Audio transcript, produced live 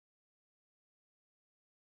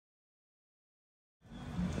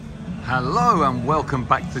Hello and welcome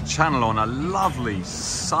back to the channel on a lovely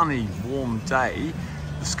sunny warm day.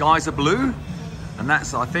 The skies are blue, and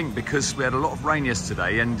that's I think because we had a lot of rain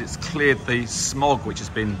yesterday and it's cleared the smog which has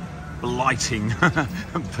been blighting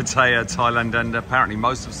Pattaya, Thailand and apparently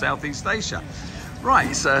most of Southeast Asia. Right,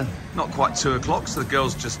 it's not quite 2 o'clock, so the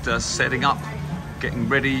girls just setting up, getting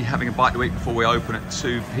ready, having a bite to eat before we open at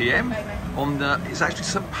 2 p.m. It's actually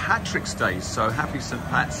St. Patrick's Day, so happy St.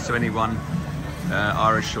 Pat's to anyone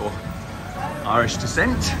Irish or Irish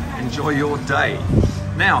descent. Enjoy your day.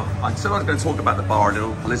 Now, I said I was going to talk about the bar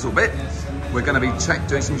a little bit. We're going to be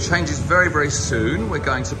doing some changes very soon. We're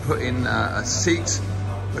going to put in a seat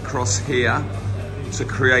across here to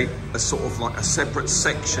create a sort of like a separate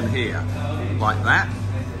section here, like that.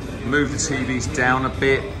 Move the TVs down a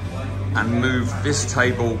bit and move this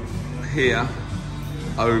table here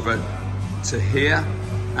over to here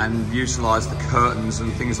and utilize the curtains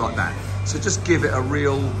and things like that. So just give it a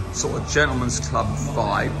real sort of gentleman's club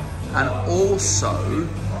vibe. And also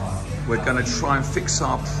we're going to try and fix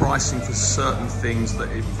our pricing for certain things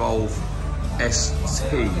that involve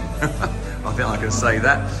ST. I think I can say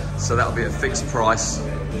that. So that'll be a fixed price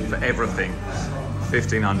for everything,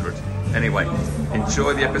 1,500. Anyway,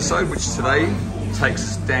 enjoy the episode, which today takes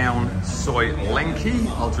us down Soi Lengkee.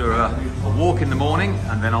 I'll do a walk in the morning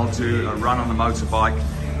and then I'll do a run on the motorbike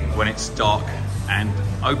when it's dark and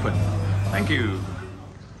open. Thank you.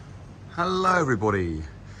 Hello everybody.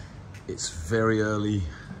 It's very early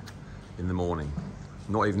in the morning,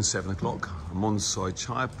 not even 7 o'clock. I'm on Soi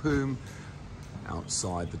Chiayapoon,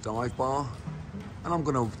 outside the dive bar, and I'm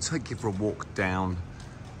going to take you for a walk down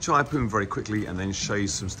Chiayapoon very quickly and then show you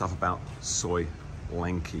some stuff about Soi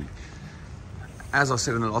Lengkee. As I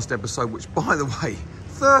said in the last episode, which by the way,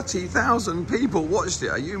 30,000 people watched it.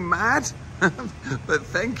 Are you mad? But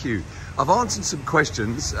thank you. I've answered some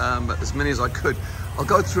questions, as many as I could. I'll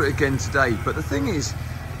go through it again today. But the thing is,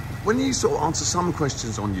 when you sort of answer some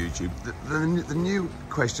questions on YouTube, the new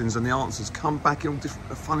questions and the answers come back in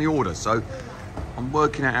a funny order. So I'm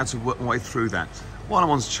working out how to work my way through that. While I'm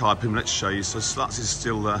on Chiayapoon, let's show you. So Sluts is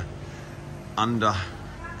still under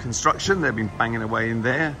construction. They've been banging away in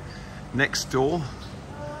there. Next door,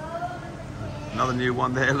 another new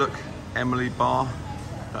one there. Look, Emily Bar.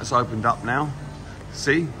 That's opened up now.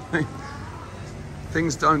 See,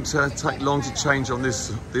 things don't take long to change on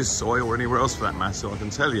this Soi or anywhere else for that matter, I can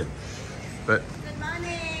tell you. But good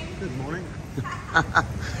morning. Good morning.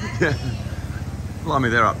 Yeah, blimey,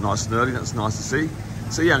 they're up nice and early. That's nice to see.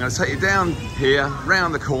 So yeah, I'm going to take you down here,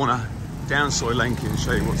 round the corner, down Soi Lengkee, and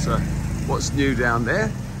show you what's new down there.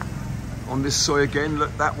 On this Soi again,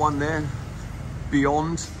 look, that one there,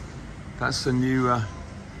 beyond. That's the new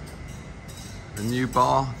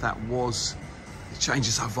bar. That was, it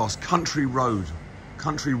changes so fast. Country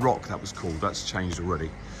Rock, that was called. That's changed already.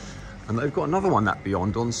 And they've got another one that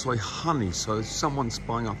beyond on Soi Honey. So someone's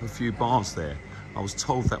buying up a few bars there. I was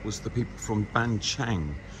told that was the people from Ban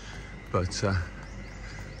Chang, but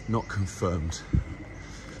not confirmed.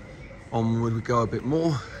 Onward we go a bit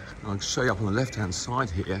more. I'll show you up on the left-hand side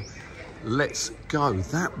here. Let's go.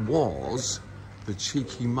 That was the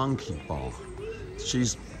Cheeky Monkey bar.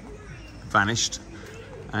 She's vanished,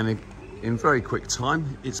 and in very quick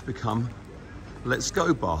time it's become Let's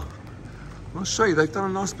Go bar. And I'll show you, they've done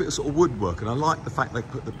a nice bit of sort of woodwork, and I like the fact they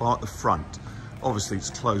put the bar at the front. Obviously it's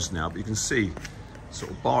closed now, but you can see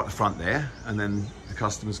sort of bar at the front there, and then the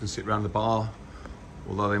customers can sit around the bar,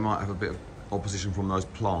 although they might have a bit of opposition from those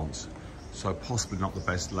plants, so possibly not the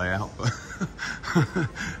best layout, but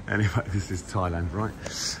anyway, this is Thailand, right?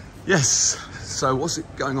 Yes. So what's it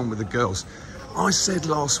going on with the girls? I said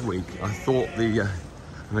last week I thought an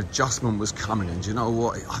adjustment was coming, and you know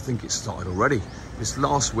what? I think it started already. This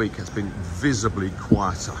last week has been visibly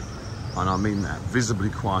quieter, and I mean that, visibly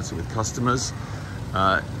quieter with customers.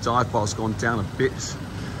 Dive bar's gone down a bit,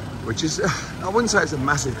 which is, I wouldn't say it's a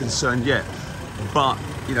massive concern yet, but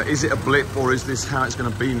you know, is it a blip, or is this how it's going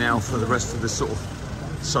to be now for the rest of this sort of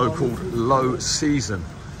so-called low season?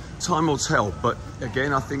 Time will tell, but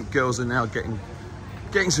again, I think girls are now getting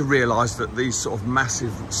to realise that these sort of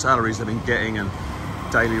massive salaries they've been getting and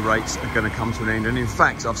daily rates are going to come to an end. And in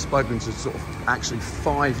fact, I've spoken to sort of actually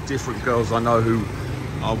 5 different girls I know who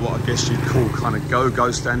are what I guess you'd call kind of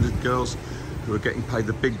go-go standard girls, who are getting paid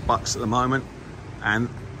the big bucks at the moment, and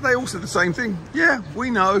they all said the same thing. Yeah,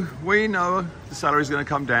 we know the salary's going to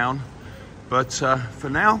come down, but for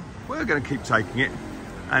now we're going to keep taking it,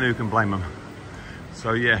 and who can blame them?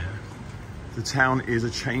 So yeah, the town is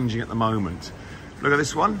a-changing at the moment. Look at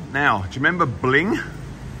this one. Now, do you remember Bling?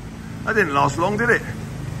 That didn't last long, did it?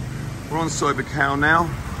 We're on Buakhao now.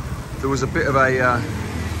 There was a bit of a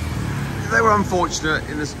they were unfortunate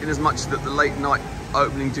in as much that the late night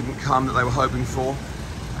opening didn't come that they were hoping for,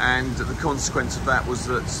 and the consequence of that was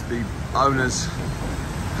that the owners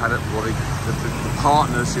had the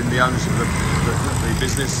partners in the ownership of the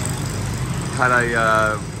business had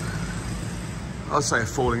I'd say a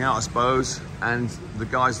falling out, I suppose, and the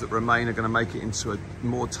guys that remain are going to make it into a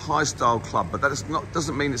more Thai style club. But that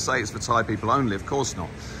doesn't mean to say it's for Thai people only, of course not.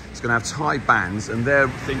 It's going to have Thai bands, and their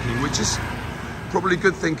thinking, which is probably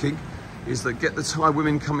good thinking, is that get the Thai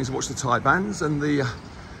women coming to watch the Thai bands and the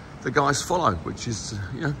guys follow, which is,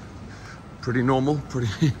 you know, pretty normal,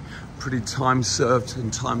 pretty time served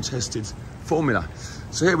and time tested formula.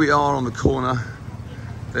 So here we are on the corner.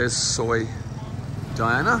 There's Soy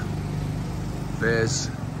Diana. There's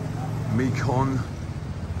Mekong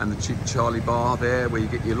and the Cheap Charlie bar there, where you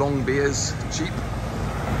get your long beers cheap.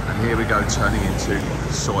 And here we go, turning into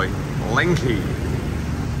Soy Lengkee.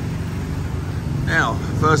 Now,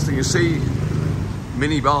 first thing you see,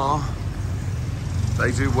 mini bar.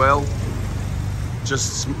 They do well.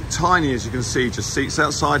 Just tiny, as you can see, just seats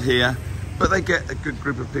outside here, but they get a good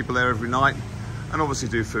group of people there every night, and obviously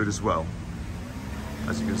do food as well.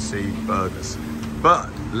 As you can see, burgers. But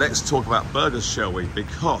let's talk about burgers, shall we?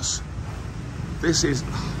 Because this is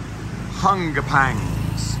Hunger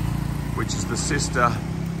Pangs, which is the sister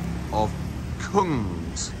of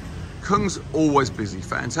Kung's. Kung's always busy,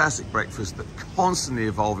 fantastic breakfast, but constantly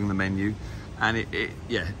evolving the menu, and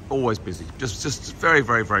yeah, always busy. Just very,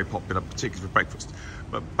 very, very popular, particularly for breakfast.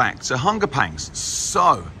 But back to Hunger Pangs.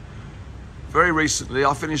 So, very recently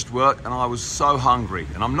I finished work and I was so hungry,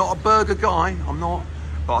 and I'm not a burger guy, I'm not,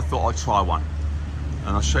 but I thought I'd try one.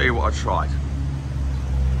 And I'll show you what I tried.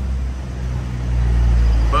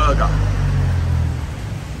 Burger.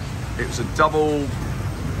 It was a double,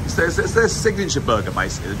 it's their signature burger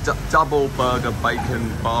basically. A double burger,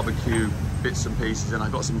 bacon, barbecue, bits and pieces, and I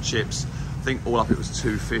got some chips. I think all up it was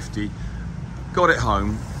 $2.50. Got it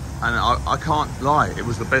home, and I can't lie, it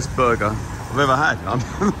was the best burger I've ever had. I'm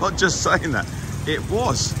not just saying that. It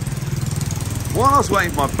was. While I was waiting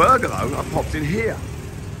for my burger though, I popped in here.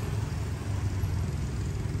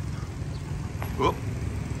 Whoop.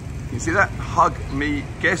 You see that? Hug Me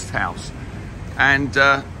Guest House. And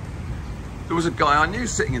there was a guy I knew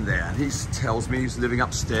sitting in there, and he tells me he's living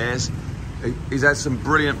upstairs. He's had some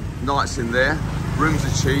brilliant nights in there. Rooms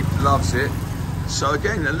are cheap, loves it. So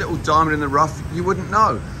again, a little diamond in the rough, you wouldn't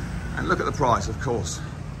know. And look at the price, of course.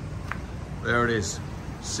 There it is,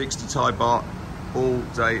 60 Thai baht, all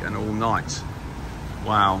day and all night.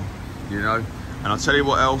 Wow, you know. And I'll tell you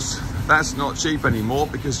what else, that's not cheap anymore,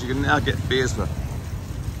 because you can now get beers for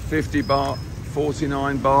 50 baht,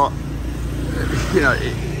 49 baht, you know,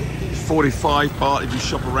 45 baht if you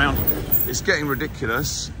shop around. It's getting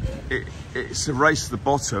ridiculous. It's a race to the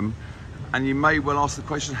bottom, and you may well ask the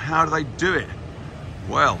question, how do they do it?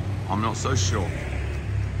 Well, I'm not so sure.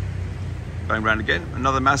 Going round again,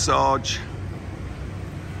 another massage.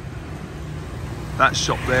 That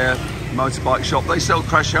shop there, motorbike shop. They sell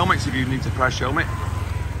crash helmets if you need a crash helmet.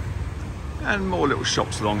 And more little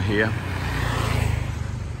shops along here.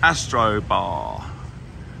 Astro Bar.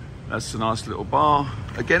 That's a nice little bar.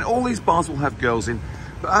 Again, all these bars will have girls in,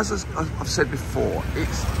 but as I've said before,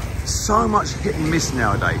 it's so much hit and miss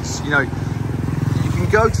nowadays. You know, you can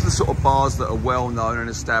go to the sort of bars that are well known and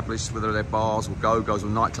established, whether they're bars or go-go's or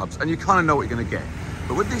nightclubs, and you kind of know what you're going to get.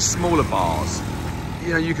 But with these smaller bars,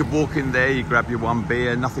 you know, you could walk in there, you grab your one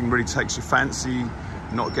beer, nothing really takes your fancy,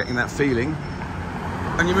 not getting that feeling,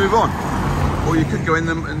 and you move on. Or you could go in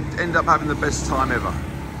them and end up having the best time ever.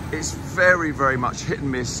 It's very, very much hit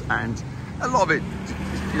and miss, and a lot of it,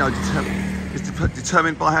 you know, is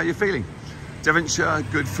determined by how you're feeling. Devonshire,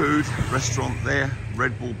 good food, restaurant there,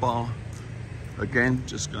 Red Bull bar. Again,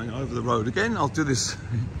 just going over the road again. I'll do this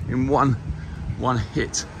in one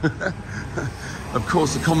hit. Of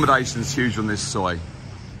course, accommodation's huge on this soy.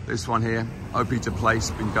 This one here, Opita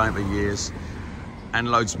Place, been going for years,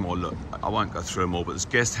 and loads more. Look, I won't go through them all, but there's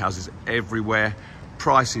guest houses everywhere.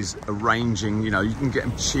 Prices are ranging, you know, you can get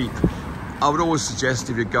them cheap. I would always suggest,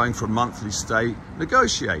 if you're going for a monthly stay,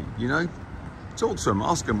 negotiate, you know, talk to them,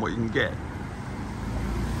 ask them what you can get.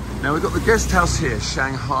 Now we've got the guest house here,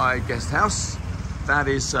 Shanghai Guest House. That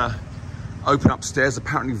is open upstairs,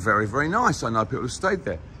 apparently very, very nice. I know people have stayed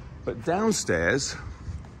there. But downstairs,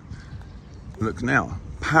 look now,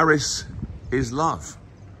 Paris is Love,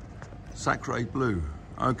 Sacre Bleu.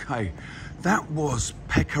 Okay, that was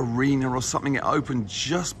Pecorino or something. It opened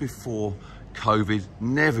just before COVID,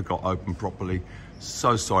 never got open properly.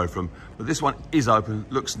 So sorry for them. But this one is open,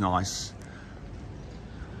 looks nice.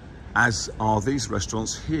 As are these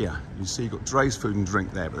restaurants here. You see you've got Dre's Food and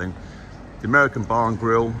Drink there, but then the American Bar and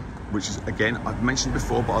Grill, which is, again, I've mentioned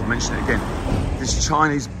before, but I'll mention it again. This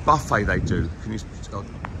Chinese buffet they do. Can you,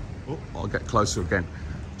 oh, I'll get closer again.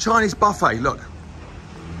 Chinese buffet, look.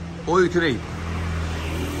 All you can eat.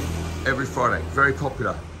 Every Friday, very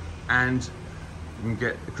popular. And you can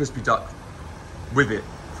get a crispy duck with it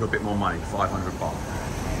for a bit more money, 500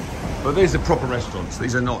 baht. But these are proper restaurants.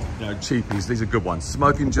 These are not, you know, cheapies. These are good ones.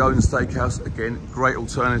 Smoking Jones Steakhouse, again, great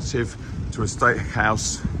alternative to a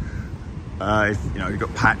steakhouse. If, you know, you've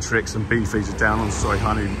got Patrick's and Beefies are down on soy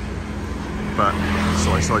honey, but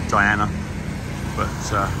sorry, Diana. But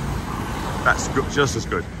that's good, just as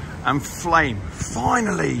good. And Flame,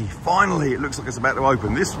 finally, it looks like it's about to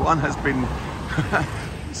open. This one has been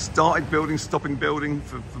started building, stopping building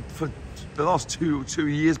for the last two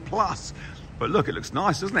years plus. But look, it looks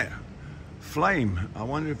nice, doesn't it? Flame, I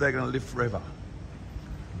wonder if they're going to live forever.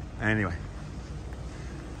 Anyway,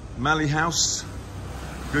 Mally House,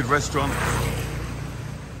 good restaurant.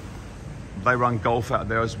 They run golf out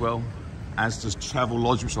there as well, as does Travel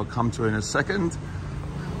Lodge, which I'll come to in a second.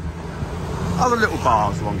 Other little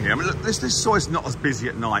bars along here. I mean, look, this soi is not as busy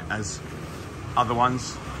at night as other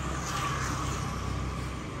ones.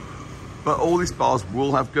 But all these bars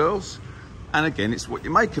will have girls. And again, it's what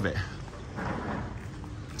you make of it.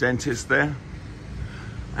 Dentist there.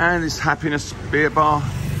 And this Happiness beer bar.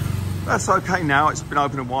 That's okay now, it's been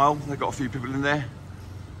open a while. They've got a few people in there.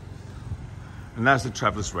 And there's the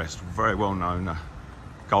Traveller's Rest, very well known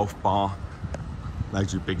golf bar. They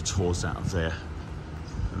do big tours out of there.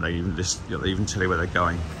 And they even tell you where they're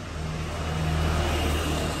going.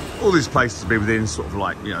 All these places will be within sort of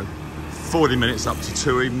like, you know, 40 minutes up to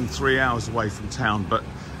 2, even 3 hours away from town, but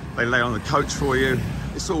they lay on the coach for you.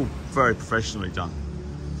 It's all very professionally done.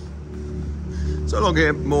 So along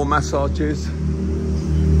here, more massages,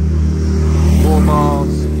 more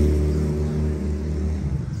bars,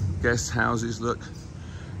 guest houses. Look,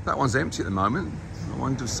 that one's empty at the moment. I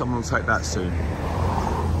wonder if someone will take that soon.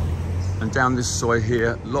 And down this side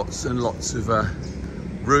here, lots and lots of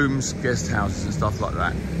rooms, guest houses and stuff like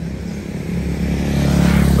that.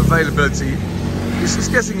 Availability, it's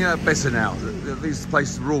getting better now. These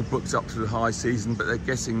places are all booked up to the high season, but they're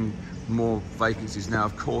getting more vacancies now,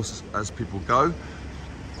 of course, as people go.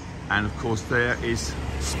 And of course there is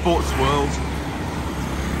Sports World,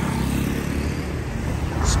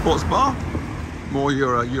 sports bar, more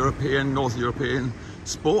European, North European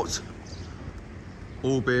sport.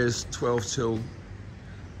 All beers 12 till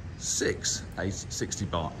 6, 60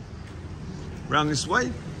 baht. Round this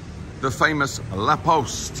way, the famous La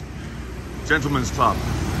Poste, Gentlemen's Club.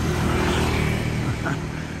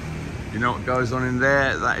 You know what goes on in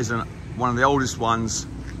there? That is one of the oldest ones,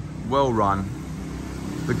 well run.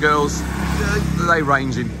 The girls, they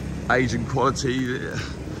range in age and quality.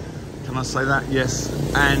 Can I say that? Yes.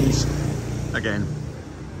 And again,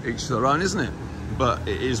 each to their own, isn't it? But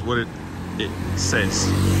it is what it says.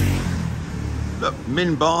 Look,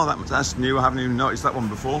 Min Bar, that's new. I haven't even noticed that one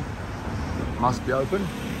before. Must be open.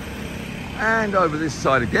 And over this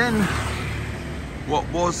side again, what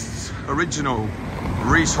was original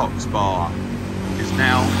Retox Bar is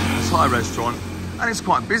now a Thai restaurant, and it's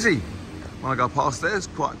quite busy. When I go past there, it's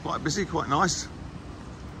quite busy, quite nice.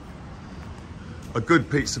 A good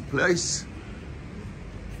pizza place.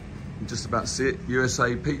 You just about see it.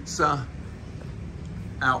 USA Pizza,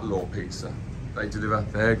 Outlaw Pizza. They deliver,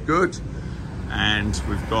 they're good. And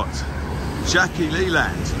we've got Jackie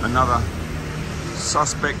Leland, another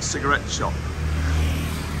suspect cigarette shop.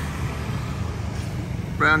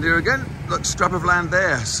 Round here again, look, strip of land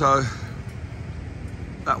there. So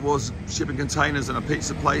that was shipping containers and a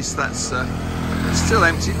pizza place. That's still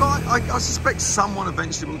empty, but I suspect someone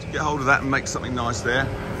eventually will get hold of that and make something nice there.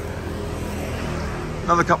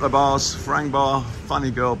 Another couple of bars, Farang Bar,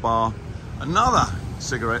 Funny Girl Bar, another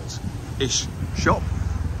cigarette-ish shop,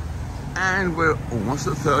 and we're almost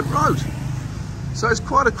at the third road. So it's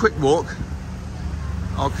quite a quick walk.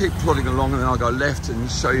 I'll keep plodding along and then I'll go left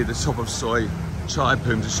and show you the top of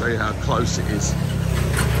Chiayapoon to show you how close it is.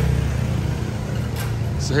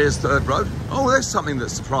 So here's third road. Oh, there's something that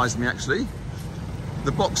surprised me actually.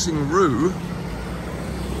 The Boxing Roo,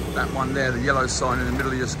 that one there, the yellow sign in the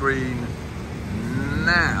middle of your screen.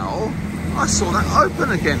 Now, I saw that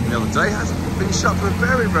open again the other day. It hasn't been shut for a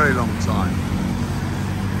very, very long time.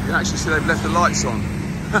 You can actually see they've left the lights on.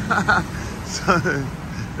 So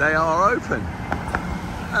they are open.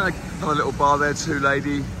 And another little bar there, two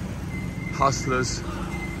lady hustlers.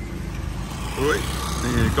 Oi,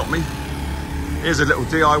 you got me. Here's a little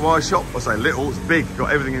DIY shop. I say little, it's big, got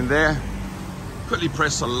everything in there. Quickly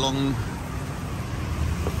press along.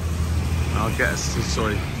 I'll get us to,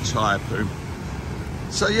 Chiayapoon.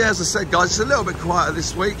 So yeah, as I said guys, it's a little bit quieter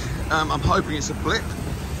this week. I'm hoping it's a blip,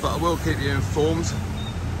 but I will keep you informed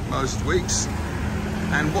most weeks.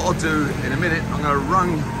 And what I'll do in a minute, I'm going to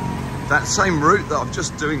run that same route that I'm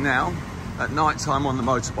just doing now at night time on the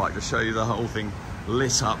motorbike to show you the whole thing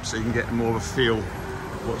lit up so you can get more of a feel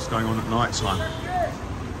of what's going on at night time.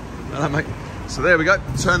 Hello mate. So there we go,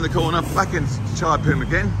 turn the corner, back into Chiayapoon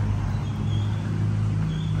again.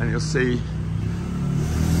 And you'll see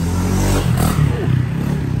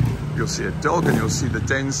a dog and you'll see the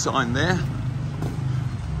den sign there.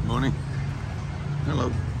 Morning.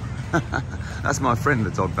 Hello. That's my friend, the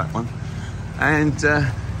dog, that one. And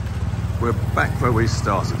we're back where we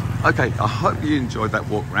started. Okay, I hope you enjoyed that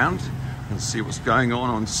walk round and see what's going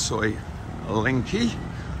on Soi Lengkee.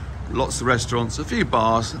 Lots of restaurants, a few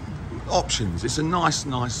bars, options. It's a nice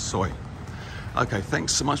Soi. Okay,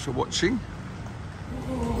 thanks so much for watching.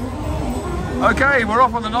 Okay, we're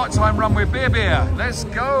off on the nighttime run with Beer. Let's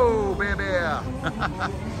go, Beer.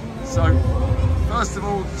 So, first of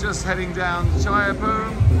all, just heading down to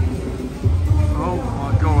Chiayapoon. Oh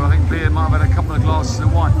my God, I think Beer might have had a couple of glasses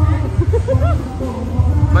of wine.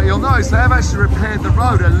 But you'll notice they have actually repaired the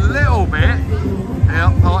road a little bit.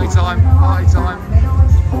 Yeah, party time.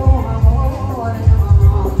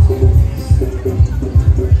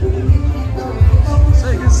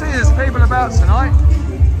 So you can see there's people about tonight.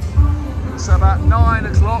 It's about 9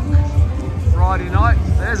 o'clock Friday night.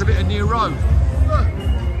 There's a bit of new road.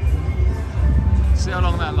 See how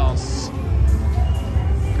long that lasts.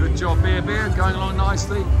 Good job, Beer, going along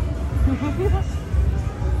nicely.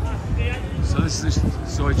 So this is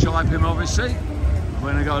Soi Chiayapoon, obviously.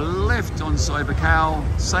 We're going to go left on Soi Buakhao,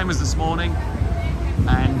 same as this morning,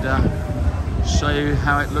 and show you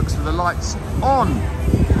how it looks with the lights on.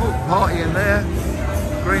 Oh, party in there,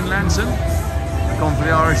 green lantern. I've gone for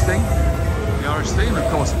the Irish thing. The Irish theme, of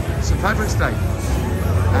course, St Patrick's Day.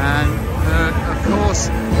 And of course,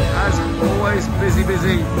 as always,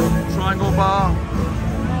 busy, Triangle Bar.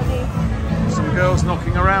 Some girls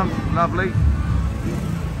knocking around, lovely.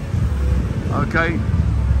 Okay,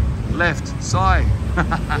 left, Sai.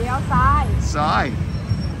 Sai.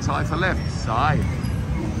 Thai for left, Sai.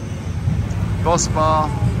 Boss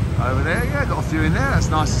Bar over there, yeah, got a few in there, that's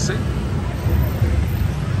nice to see.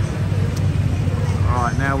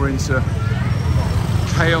 Alright, now we're into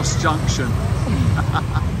Chaos Junction.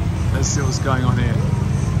 Let's see what's going on here.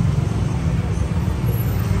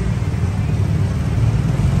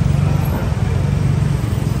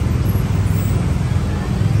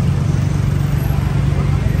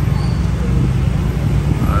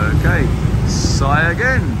 Okay, Sai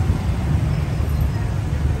again.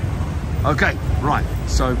 Okay, right,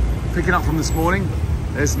 so picking up from this morning,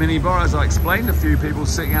 there's minibar as I explained, a few people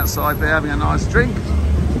sitting outside there having a nice drink.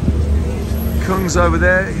 Kung's over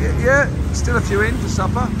there, yeah, still a few in for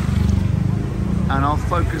supper. And I'll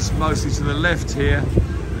focus mostly to the left here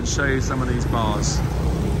and show you some of these bars.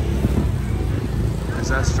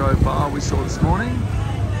 There's Astro Bar we saw this morning.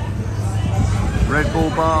 Red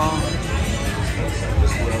Bull Bar.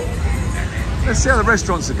 Let's see how the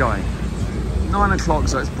restaurants are going. 9 o'clock,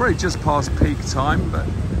 so it's probably just past peak time, but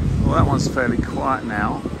well, that one's fairly quiet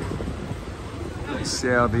now. Let's see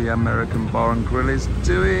how the American Bar and Grill is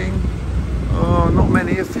doing. Oh, not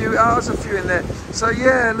many, a few, there's a few in there. So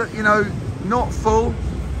yeah, look, you know, not full,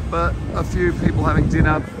 but a few people having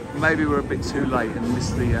dinner. Maybe we're a bit too late and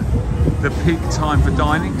missed the peak time for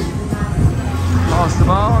dining. Past the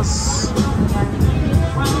bars.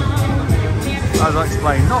 As I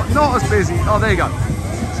explained, not as busy. Oh, there you go.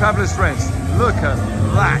 Traveller's Rest. Look at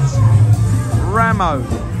that. Ramo.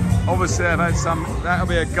 Obviously, I've had some, that'll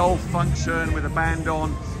be a golf function with a band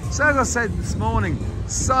on. So as I said this morning,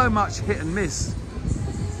 so much hit and miss.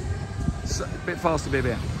 So, a bit faster,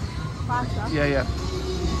 Beer. Faster? Yeah.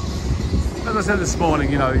 As I said this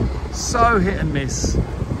morning, you know, so hit and miss.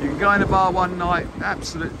 You can go in a bar one night,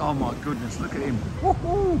 absolute, oh my goodness, look at him.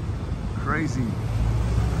 Woohoo! Crazy.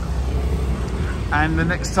 And the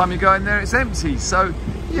next time you go in there, it's empty. So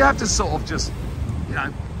you have to sort of just, you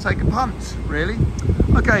know, take a punt, really.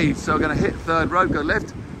 Okay, so we're going to hit third road, go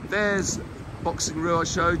left. There's Boxing Rue I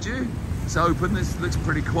showed you. It's open, this looks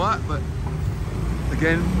pretty quiet, but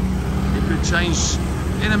again, it could change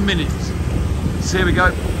in a minute. So here we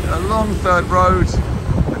go, along third road,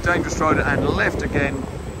 a dangerous road, and left again,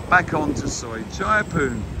 back onto Soi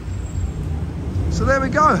Chiayapoon. So there we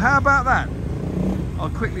go, how about that? I'll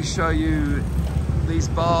quickly show you these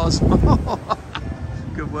bars.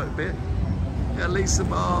 Good work, Beer. Yeah, Lisa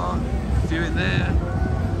Bar, a few in there.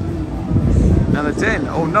 Now the den,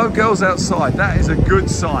 oh, no girls outside, that is a good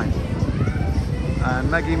sign. And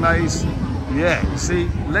Maggie May's Yeah, you see,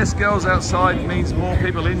 less girls outside means more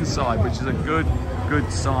people inside, which is a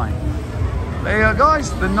good sign. There you go,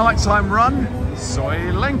 guys, the nighttime run, Soy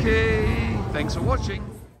Lengkee. Thanks for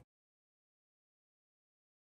watching.